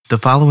The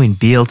following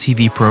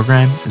BLTV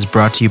program is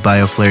brought to you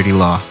by O'Flaherty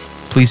Law.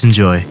 Please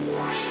enjoy.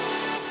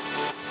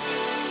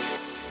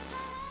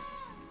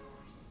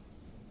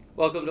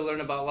 Welcome to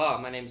Learn About Law.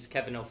 My name is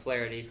Kevin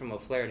O'Flaherty from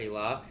O'Flaherty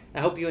Law.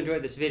 I hope you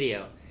enjoyed this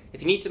video. If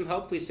you need some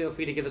help, please feel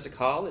free to give us a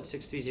call at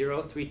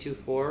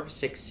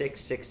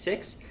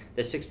 630-324-6666.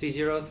 That's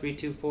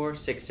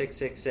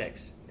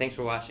 630-324-6666. Thanks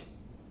for watching.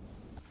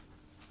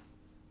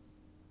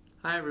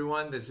 Hi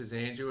everyone, this is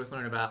Andrew with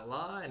Learn About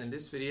Law, and in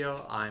this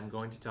video I'm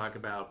going to talk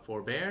about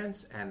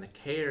forbearance and the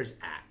CARES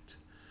Act.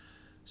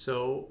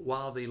 So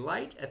while the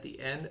light at the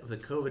end of the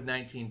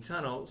COVID-19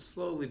 tunnel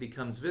slowly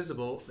becomes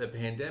visible, the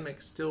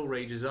pandemic still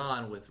rages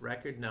on with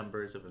record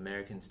numbers of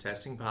Americans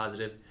testing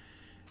positive,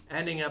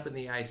 ending up in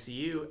the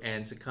ICU,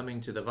 and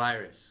succumbing to the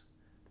virus.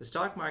 The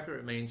stock market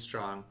remains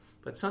strong,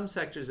 but some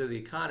sectors of the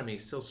economy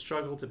still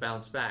struggle to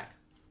bounce back.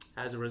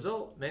 As a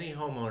result, many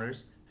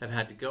homeowners have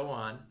had to go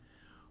on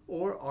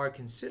or are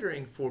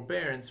considering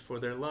forbearance for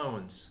their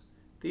loans.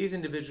 These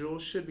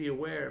individuals should be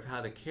aware of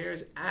how the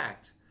CARES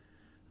Act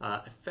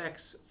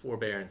affects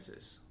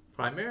forbearances.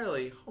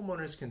 Primarily,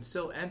 homeowners can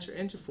still enter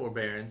into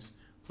forbearance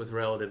with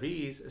relative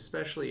ease,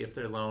 especially if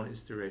their loan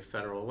is through a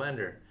federal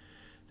lender.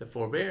 The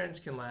forbearance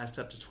can last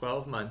up to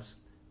 12 months,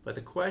 but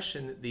the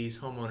question these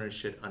homeowners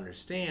should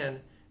understand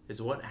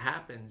is what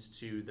happens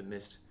to the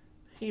missed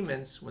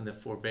payments when the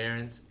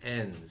forbearance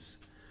ends.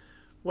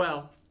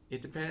 Well,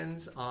 it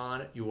depends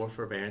on your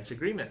forbearance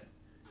agreement.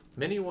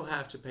 Many will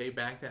have to pay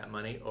back that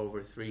money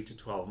over 3 to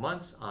 12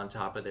 months on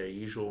top of their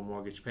usual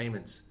mortgage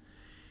payments.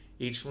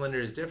 Each lender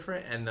is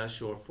different, and thus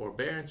your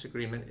forbearance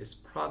agreement is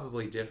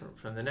probably different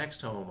from the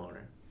next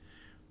homeowner.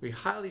 We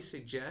highly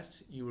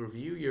suggest you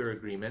review your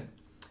agreement,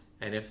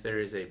 and if there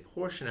is a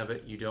portion of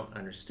it you don't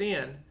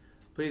understand,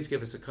 please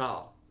give us a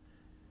call.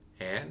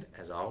 And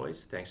as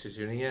always, thanks for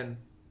tuning in.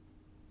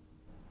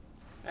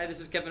 Hi,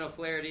 this is Kevin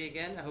O'Flaherty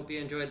again. I hope you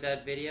enjoyed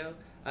that video.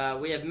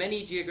 We have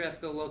many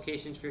geographical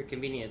locations for your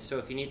convenience, so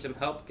if you need some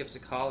help, give us a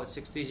call at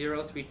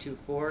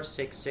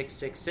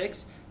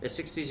 630-324-6666. That's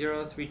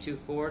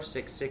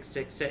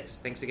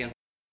 630-324-6666. Thanks again.